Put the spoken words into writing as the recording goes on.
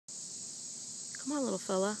Come on, little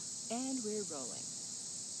fella. And we're rolling.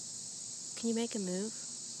 Can you make a move?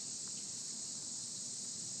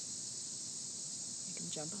 Make him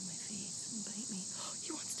jump on my face and bite me. Oh, he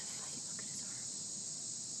wants to fight. Look at his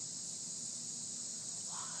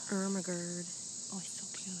arm. Ermagerd. Oh, he's so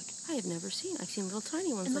cute. I have never seen. I've seen little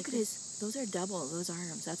tiny ones And like look at this. those are double, those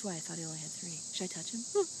arms. That's why I thought he only had 3. Should I touch him?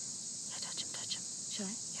 Yeah, touch him, touch him. Should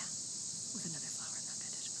I? Yeah. With another flower, I'm not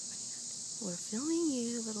gonna touch him with my hand. We're filming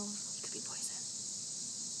you, little... He could be poison.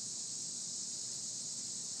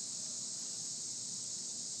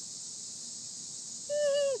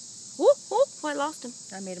 Oh, I lost him.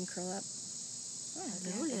 I made him curl up. Oh,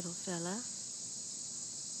 Hello, little fella.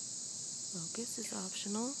 Focus is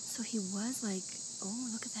optional. So he was like, oh,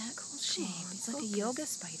 look at that cool shape. He's like a focus. yoga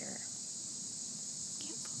spider.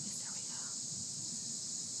 Can't focus. There we go.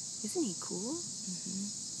 Isn't he cool?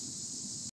 Mm-hmm.